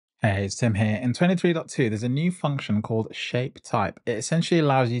Hey, it's Tim here. In 23.2, there's a new function called ShapeType. It essentially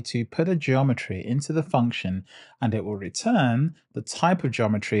allows you to put a geometry into the function and it will return the type of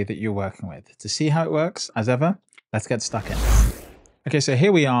geometry that you're working with. To see how it works, as ever, let's get stuck in. Okay, so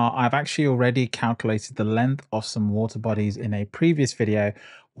here we are. I've actually already calculated the length of some water bodies in a previous video.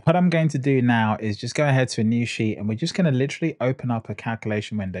 What I'm going to do now is just go ahead to a new sheet and we're just going to literally open up a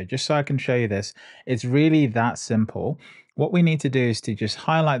calculation window just so I can show you this. It's really that simple. What we need to do is to just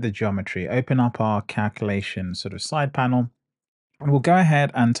highlight the geometry, open up our calculation sort of side panel, and we'll go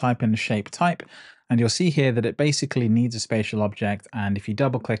ahead and type in shape type. And you'll see here that it basically needs a spatial object. And if you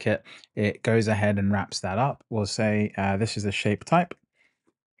double click it, it goes ahead and wraps that up. We'll say this is a shape type.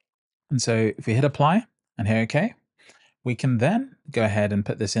 And so if we hit apply and hit OK, we can then go ahead and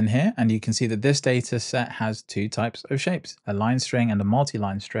put this in here, and you can see that this data set has two types of shapes, a line string and a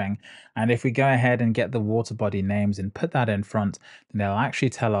multi-line string. And if we go ahead and get the water body names and put that in front, then they'll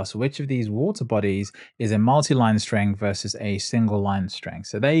actually tell us which of these water bodies is a multi-line string versus a single line string.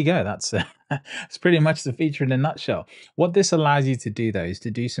 So there you go. That's that's pretty much the feature in a nutshell. What this allows you to do, though, is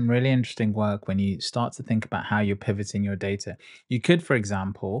to do some really interesting work when you start to think about how you're pivoting your data. You could, for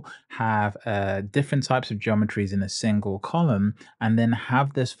example, have different types of geometries in a single column and then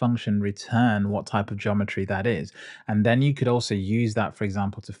have this function return what type of geometry that is. And then you could also use that, for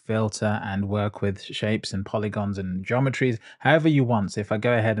example, to filter and work with shapes and polygons and geometries, however you want. So if I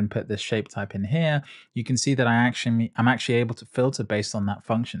go ahead and put this shape type in here, you can see that I'm actually able to filter based on that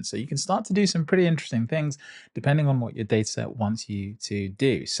function. So you can start to do some pretty interesting things depending on what your data set wants you to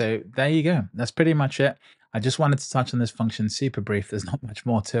do. So there you go. That's pretty much it. I just wanted to touch on this function super brief. There's not much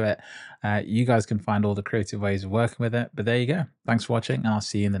more to it. You guys can find all the creative ways of working with it, but there you go. Thanks for watching, and I'll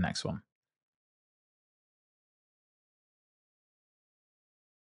see you in the next one.